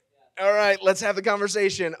do it. All right, let's have the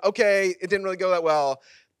conversation. Okay, it didn't really go that well.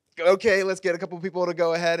 Okay, let's get a couple people to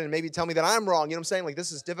go ahead and maybe tell me that I'm wrong. You know what I'm saying? Like,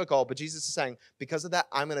 this is difficult, but Jesus is saying, because of that,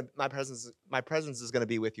 my presence is going to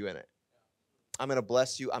be with you in it. I'm going to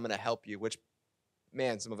bless you. I'm going to help you, which,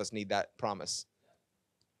 man, some of us need that promise.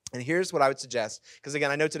 And here's what I would suggest, because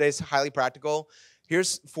again, I know today's highly practical.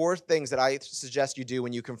 Here's 4 things that I suggest you do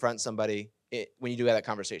when you confront somebody, when you do have that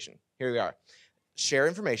conversation. Here we are. Share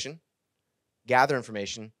information, gather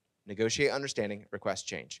information, negotiate understanding, request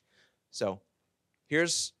change. So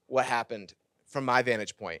here's what happened from my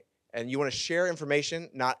vantage point. And you want to share information,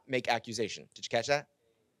 not make accusation. Did you catch that?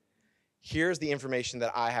 Here's the information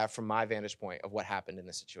that I have from my vantage point of what happened in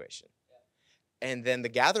this situation. And then the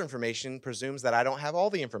gather information presumes that I don't have all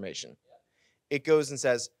the information. It goes and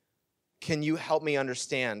says, can you help me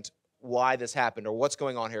understand why this happened or what's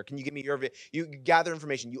going on here? Can you give me you gather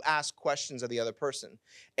information, you ask questions of the other person.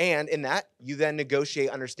 And in that, you then negotiate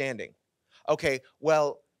understanding. Okay,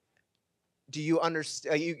 well, do you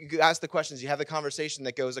understand? You ask the questions, you have the conversation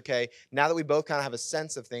that goes, okay, now that we both kind of have a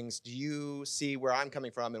sense of things, do you see where I'm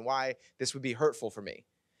coming from and why this would be hurtful for me?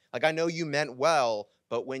 Like, I know you meant well,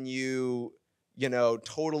 but when you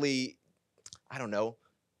totally, I don't know,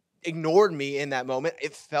 ignored me in that moment,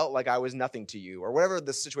 it felt like I was nothing to you, or whatever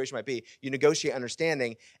the situation might be. You negotiate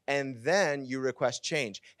understanding, and then you request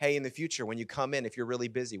change. Hey, in the future, when you come in, if you're really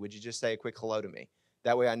busy, would you just say a quick hello to me?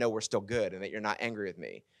 That way I know we're still good and that you're not angry with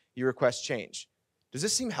me. You request change. Does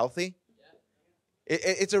this seem healthy?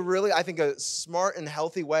 It's a really, I think, a smart and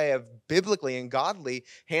healthy way of biblically and godly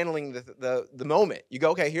handling the moment. You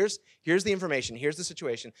go, okay, here's the information. Here's the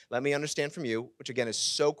situation. Let me understand from you, which, again, is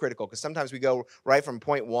so critical because sometimes we go right from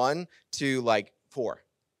point 1 to, like, 4,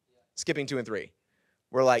 skipping 2 and 3.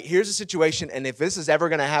 We're like, here's the situation, and if this is ever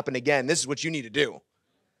going to happen again, this is what you need to do.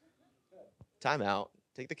 Time out.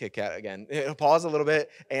 Take the Kit Kat again. Pause a little bit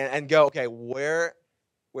and go, okay, where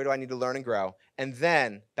do I need to learn and grow? And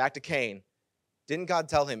then, back to Cain. Didn't God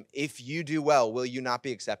tell him, if you do well, will you not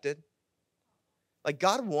be accepted? Like,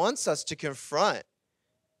 God wants us to confront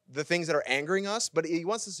the things that are angering us, but he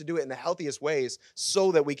wants us to do it in the healthiest ways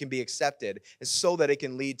so that we can be accepted and so that it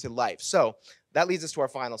can lead to life. So that leads us to our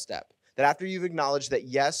final step, that after you've acknowledged that,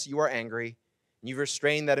 yes, you are angry, and you've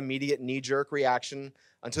restrained that immediate knee-jerk reaction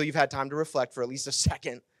until you've had time to reflect for at least a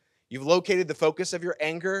second, you've located the focus of your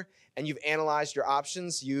anger, and you've analyzed your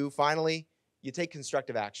options, you take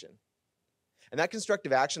constructive action. And that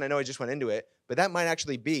constructive action, I know I just went into it, but that might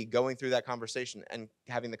actually be going through that conversation and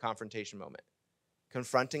having the confrontation moment.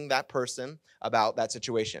 Confronting that person about that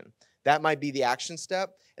situation. That might be the action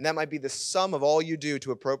step, and that might be the sum of all you do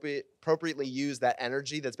to appropriately use that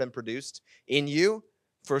energy that's been produced in you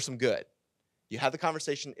for some good. You have the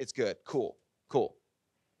conversation, it's good. Cool.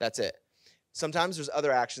 That's it. Sometimes there's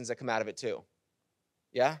other actions that come out of it too.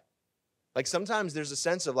 Yeah? Like, sometimes there's a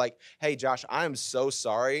sense of like, hey, Josh, I am so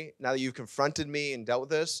sorry. Now that you've confronted me and dealt with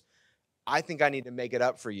this, I think I need to make it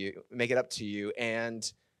up to you. And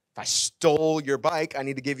if I stole your bike, I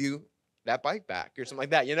need to give you that bike back or something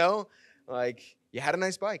like that, Like, you had a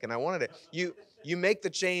nice bike and I wanted it. You make the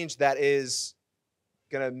change that is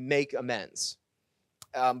going to make amends.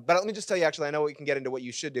 But let me just tell you, actually, I know we can get into what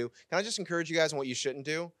you should do. Can I just encourage you guys on what you shouldn't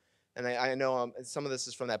do? And I know some of this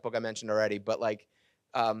is from that book I mentioned already, but like,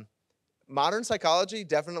 modern psychology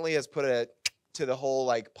definitely has put it to the whole,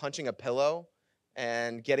 like, punching a pillow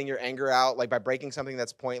and getting your anger out, like by breaking something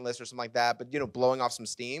that's pointless or something like that, but, blowing off some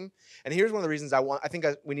steam. And here's one of the reasons I think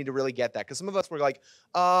we need to really get that, because some of us were like,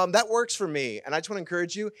 that works for me. And I just want to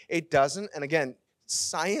encourage you, it doesn't. And again,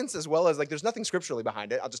 science as well as, like, there's nothing scripturally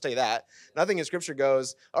behind it. I'll just tell you that. Nothing in scripture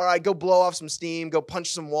goes, all right, go blow off some steam, go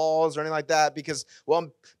punch some walls or anything like that, because, well,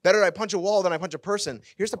 better I punch a wall than I punch a person.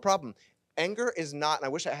 Here's the problem. Anger is not, and I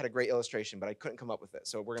wish I had a great illustration, but I couldn't come up with it,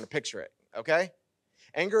 so we're going to picture it, okay?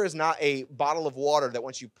 Anger is not a bottle of water that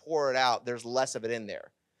once you pour it out, there's less of it in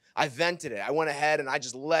there. I vented it. I went ahead and I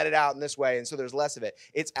just let it out in this way, and so there's less of it.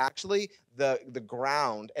 It's actually the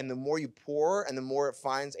ground, and the more you pour and the more it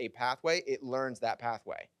finds a pathway, it learns that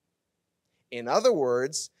pathway. In other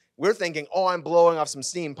words, we're thinking, oh, I'm blowing off some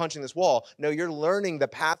steam, punching this wall. No, you're learning the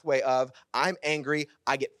pathway of, I'm angry,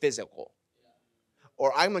 I get physical.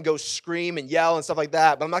 Or I'm going to go scream and yell and stuff like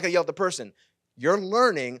that, but I'm not going to yell at the person. You're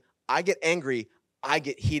learning, I get angry, I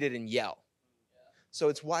get heated and yell. So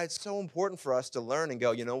it's why it's so important for us to learn and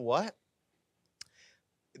go, you know what?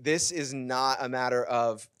 This is not a matter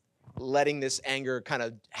of letting this anger kind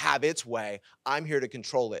of have its way. I'm here to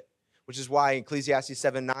control it, which is why Ecclesiastes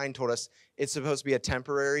 7:9 told us it's supposed to be a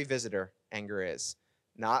temporary visitor, anger is,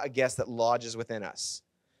 not a guest that lodges within us.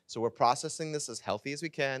 So we're processing this as healthy as we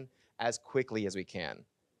can, as quickly as we can.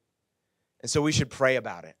 And so we should pray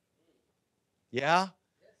about it. Yeah?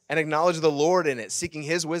 And acknowledge the Lord in it, seeking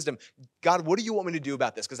his wisdom. God, what do you want me to do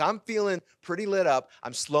about this? Because I'm feeling pretty lit up.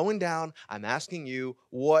 I'm slowing down. I'm asking you,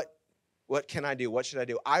 what can I do? What should I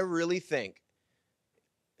do? I really think,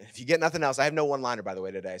 if you get nothing else, I have no one-liner, by the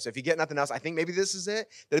way, today. So if you get nothing else, I think maybe this is it.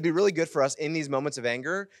 That it'd be really good for us in these moments of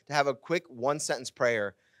anger to have a quick one-sentence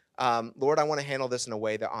prayer. Lord, I want to handle this in a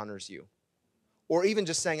way that honors you. Or even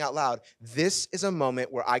just saying out loud, this is a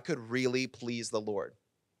moment where I could really please the Lord.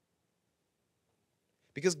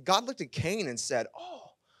 Because God looked at Cain and said,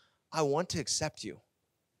 oh, I want to accept you.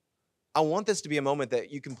 I want this to be a moment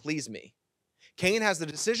that you can please me. Cain has the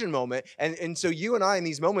decision moment, and so you and I in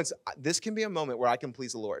these moments, this can be a moment where I can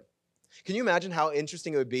please the Lord. Can you imagine how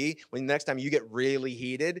interesting it would be when the next time you get really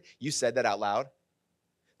heated, you said that out loud?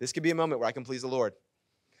 This could be a moment where I can please the Lord.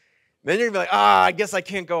 Then you're going to be like, I guess I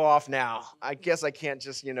can't go off now. I guess I can't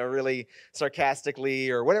just, really sarcastically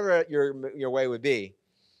or whatever your way would be.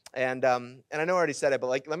 And I know I already said it, but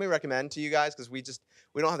let me recommend to you guys, because we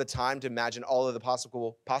don't have the time to imagine all of the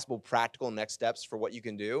possible practical next steps for what you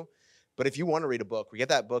can do. But if you want to read a book, we get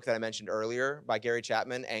that book that I mentioned earlier by Gary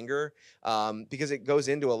Chapman, Anger, because it goes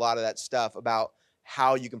into a lot of that stuff about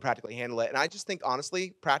how you can practically handle it. And I just think,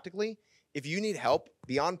 honestly, practically, if you need help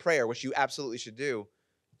beyond prayer, which you absolutely should do,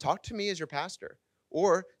 talk to me as your pastor,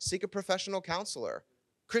 or seek a professional counselor,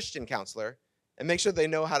 Christian counselor, and make sure they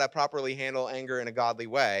know how to properly handle anger in a godly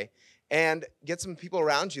way, and get some people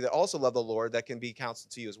around you that also love the Lord that can be counsel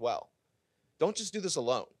to you as well. Don't just do this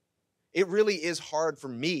alone. It really is hard for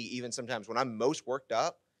me, even sometimes when I'm most worked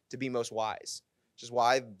up, to be most wise, which is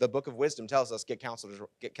why the book of wisdom tells us get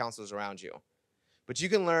counselors around you. But you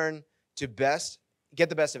can learn to get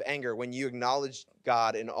the best of anger when you acknowledge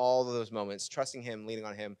God in all of those moments, trusting him, leaning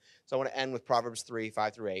on him. So I want to end with Proverbs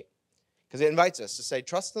 3:5-8, because it invites us to say,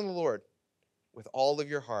 trust in the Lord with all of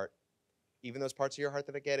your heart, even those parts of your heart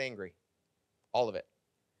that get angry, all of it.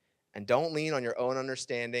 And don't lean on your own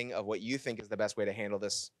understanding of what you think is the best way to handle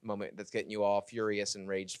this moment that's getting you all furious and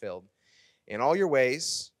rage-filled. In all of your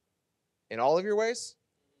ways,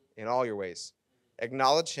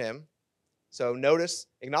 acknowledge him. So notice,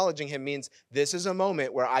 acknowledging him means this is a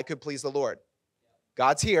moment where I could please the Lord.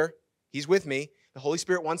 God's here. He's with me. The Holy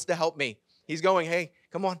Spirit wants to help me. He's going, hey,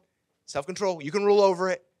 come on, self-control. You can rule over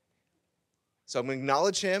it. So I'm going to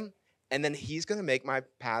acknowledge him, and then he's going to make my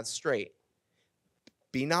path straight.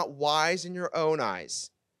 Be not wise in your own eyes.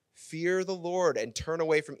 Fear the Lord and turn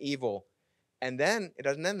away from evil. And then, it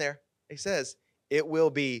doesn't end there. It says, it will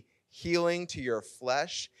be healing to your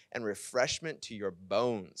flesh and refreshment to your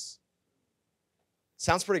bones.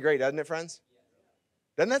 Sounds pretty great, doesn't it, friends?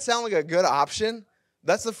 Doesn't that sound like a good option?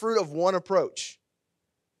 That's the fruit of one approach.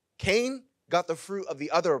 Cain got the fruit of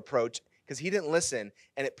the other approach because he didn't listen,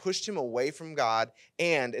 and it pushed him away from God,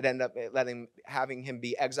 and it ended up having him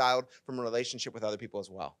be exiled from a relationship with other people as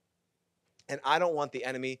well. And I don't want the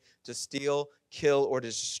enemy to steal, kill, or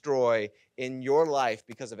destroy in your life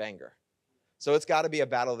because of anger. So it's got to be a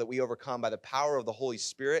battle that we overcome by the power of the Holy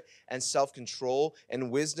Spirit and self-control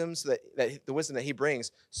and wisdom, so that the wisdom that he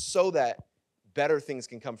brings, so that better things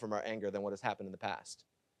can come from our anger than what has happened in the past.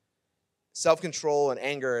 Self-control and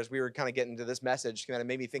anger, as we were kind of getting into this message, kind of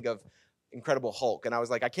made me think of Incredible Hulk. And I was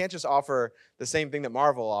like, I can't just offer the same thing that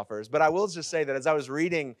Marvel offers. But I will just say that as I was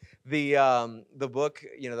reading the book,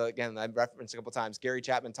 again, I referenced a couple times, Gary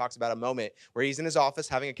Chapman talks about a moment where he's in his office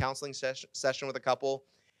having a counseling session with a couple.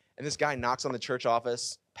 And this guy knocks on the church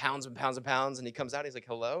office, pounds and pounds and pounds, and he comes out, he's like,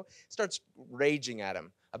 hello? Starts raging at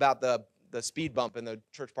him about the speed bump in the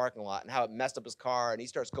church parking lot and how it messed up his car, and he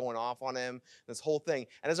starts going off on him, this whole thing.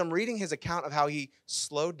 And as I'm reading his account of how he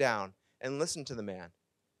slowed down and listened to the man,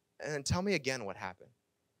 and then tell me again what happened.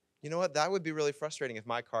 You know what? That would be really frustrating if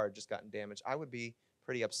my car had just gotten damaged. I would be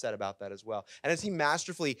pretty upset about that as well. And as he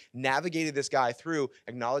masterfully navigated this guy through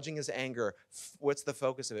acknowledging his anger, what's the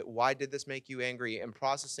focus of it? Why did this make you angry? And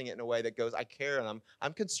processing it in a way that goes, I care, and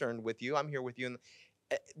I'm concerned with you. I'm here with you. And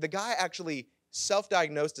the guy actually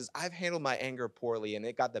self-diagnosed as, I've handled my anger poorly, and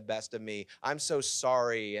it got the best of me. I'm so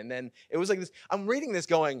sorry. And then it was like this. I'm reading this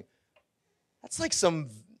going, that's like some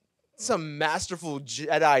some masterful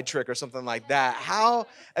Jedi trick or something like that. How,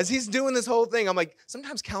 as he's doing this whole thing, I'm like,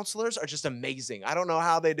 sometimes counselors are just amazing. I don't know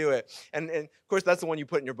how they do it. And of course, that's the one you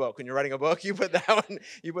put in your book. When you're writing a book, you put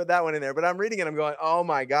that one in there. But I'm reading it, I'm going, oh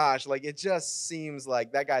my gosh, like it just seems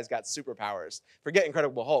like that guy's got superpowers. Forget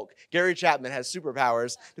Incredible Hulk. Gary Chapman has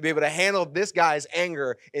superpowers to be able to handle this guy's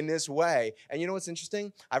anger in this way. And you know what's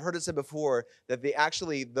interesting? I've heard it said before that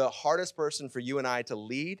the hardest person for you and I to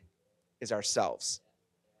lead is ourselves.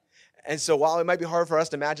 And so while it might be hard for us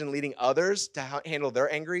to imagine leading others to handle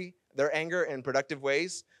their anger in productive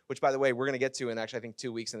ways, which, by the way, we're going to get to in actually, I think,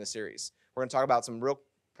 2 weeks in the series. We're going to talk about some real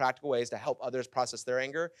practical ways to help others process their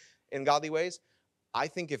anger in godly ways. I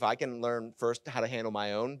think if I can learn first how to handle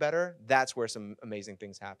my own better, that's where some amazing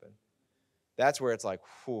things happen. That's where it's like,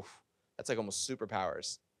 whew, that's like almost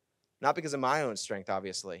superpowers. Not because of my own strength,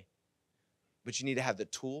 obviously, but you need to have the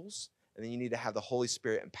tools, and then you need to have the Holy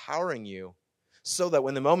Spirit empowering you so that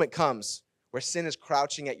when the moment comes where sin is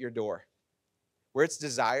crouching at your door, where its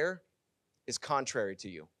desire is contrary to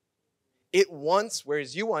you, it wants,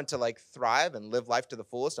 whereas you want to like thrive and live life to the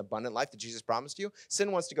fullest, abundant life that Jesus promised you,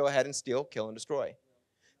 sin wants to go ahead and steal, kill, and destroy.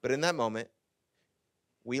 But in that moment,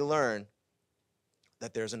 we learn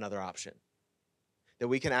that there's another option. That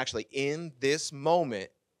we can actually, in this moment,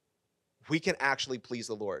 we can actually please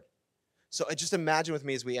the Lord. So just imagine with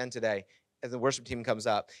me as we end today, as the worship team comes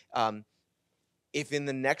up, if in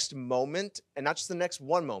the next moment, and not just the next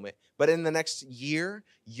one moment, but in the next year,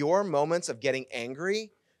 your moments of getting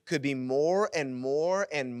angry could be more and more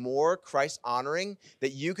and more Christ-honoring,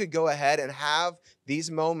 that you could go ahead and have these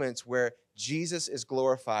moments where Jesus is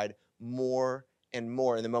glorified more and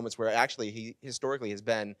more in the moments where actually he historically has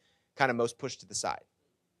been kind of most pushed to the side.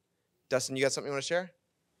 Dustin, you got something you want to share?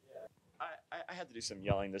 I had to do some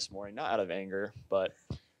yelling this morning, not out of anger, but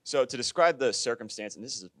so to describe the circumstance, and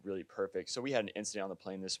this is really perfect. So we had an incident on the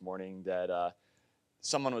plane this morning that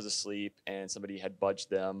someone was asleep and somebody had budged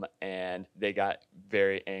them, and they got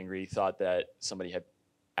very angry, thought that somebody had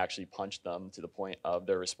actually punched them, to the point of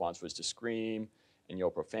their response was to scream and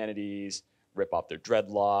yell profanities, rip off their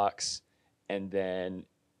dreadlocks, and then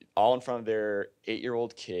all in front of their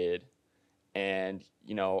 8-year-old kid. And,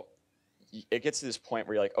 you know, it gets to this point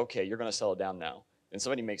where you're like, okay, you're going to settle down now. And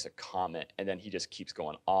somebody makes a comment, and then he just keeps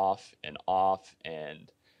going off and off. And,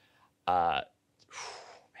 man,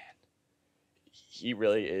 he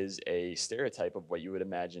really is a stereotype of what you would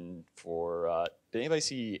imagine for, did anybody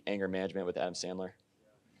see Anger Management with Adam Sandler?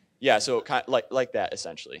 Yeah, so kind of like that,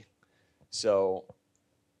 essentially. So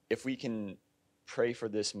if we can pray for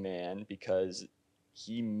this man, because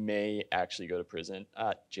he may actually go to prison,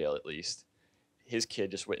 jail at least. His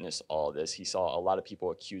kid just witnessed all of this. He saw a lot of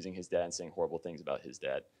people accusing his dad and saying horrible things about his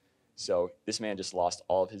dad. So this man just lost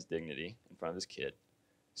all of his dignity in front of his kid.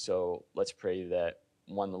 So let's pray that,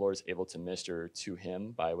 one, the Lord is able to minister to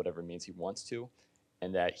him by whatever means he wants to,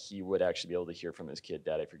 and that he would actually be able to hear from his kid,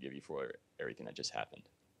 Dad, I forgive you for everything that just happened.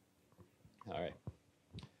 All right.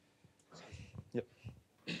 Yep.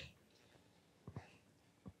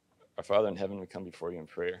 Our Father in heaven, we come before you in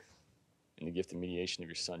prayer, in the gift and mediation of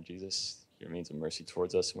your Son, Jesus, your means of mercy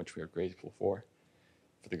towards us, in which we are grateful for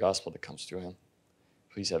the gospel that comes through him.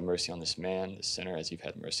 Please have mercy on this man, this sinner, as you've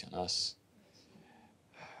had mercy on us.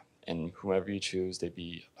 And whomever you choose, they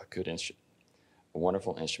be a good instrument, a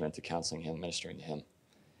wonderful instrument to counseling him, ministering to him,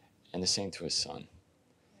 and the same to his son.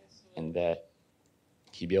 And that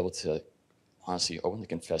he be able to honestly openly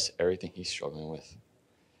confess everything he's struggling with,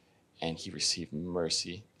 and he receive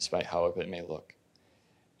mercy, despite however it may look.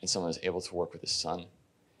 And someone is able to work with his son.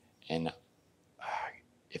 And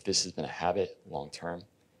if this has been a habit long term,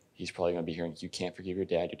 he's probably going to be hearing, you can't forgive your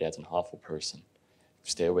dad. Your dad's an awful person.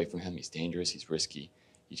 Stay away from him. He's dangerous. He's risky.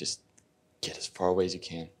 You just get as far away as you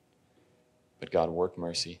can. But God, work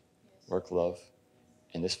mercy, work love,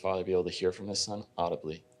 and this father be able to hear from his son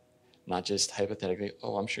audibly, not just hypothetically,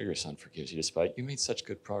 oh, I'm sure your son forgives you despite you made such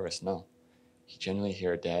good progress. No, he genuinely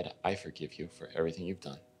hear, Dad, I forgive you for everything you've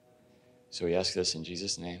done. So we ask this in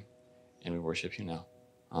Jesus' name, and we worship you now.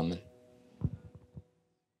 Amen.